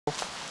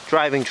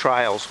driving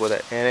trials with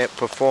it, and it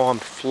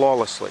performed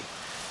flawlessly.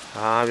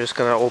 I'm just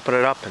going to open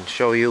it up and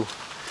show you.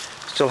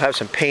 Still have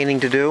some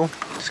painting to do.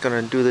 Just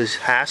going to do these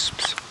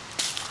hasps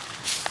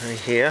right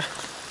here.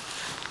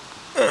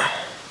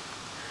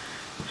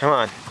 Come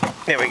on,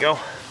 there we go.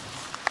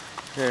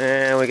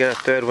 And we got a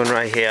third one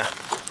right here.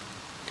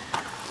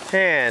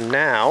 And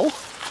now,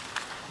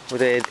 with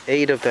the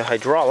aid of the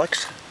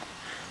hydraulics,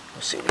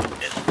 let's see if we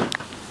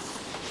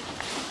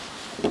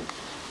can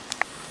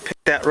pick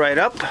that right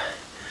up.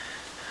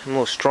 I'm a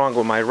little stronger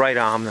with my right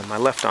arm than my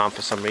left arm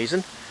for some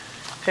reason.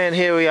 And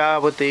here we are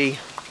with the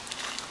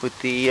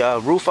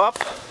roof up.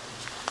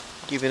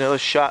 Give you another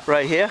shot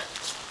right here.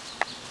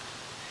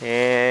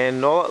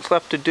 And all that's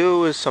left to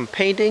do is some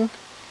painting.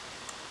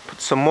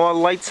 Put some more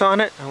lights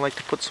on it. I like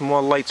to put some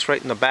more lights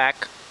right in the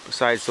back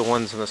besides the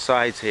ones on the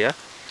sides here.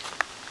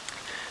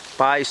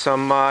 Buy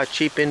some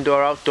cheap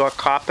indoor-outdoor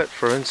carpet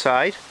for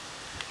inside,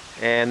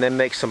 and then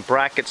make some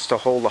brackets to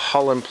hold the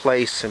hull in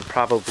place, and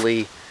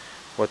probably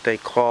what they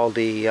call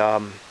the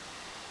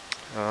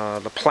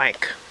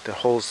plank that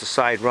holds the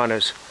side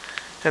runners.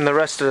 And the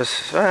rest of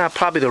this,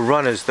 probably the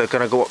runners, they're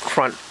going to go up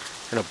front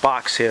in a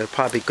box here.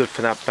 Probably good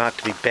for that not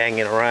to be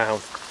banging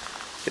around.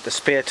 Get the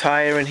spare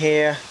tire in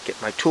here,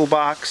 get my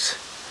toolbox,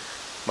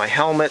 my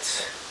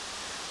helmets,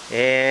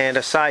 and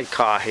a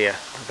sidecar here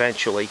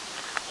eventually.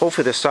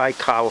 Hopefully the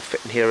sidecar will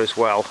fit in here as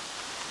well.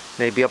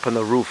 Maybe up on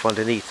the roof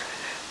underneath.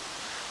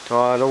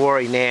 Oh, don't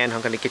worry, Nan,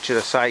 I'm going to get you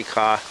the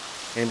sidecar.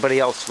 Anybody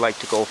else would like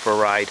to go for a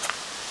ride?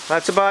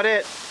 That's about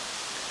it.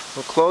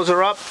 We'll close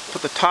her up,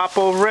 put the top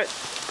over it,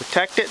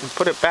 protect it, and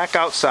put it back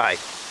outside.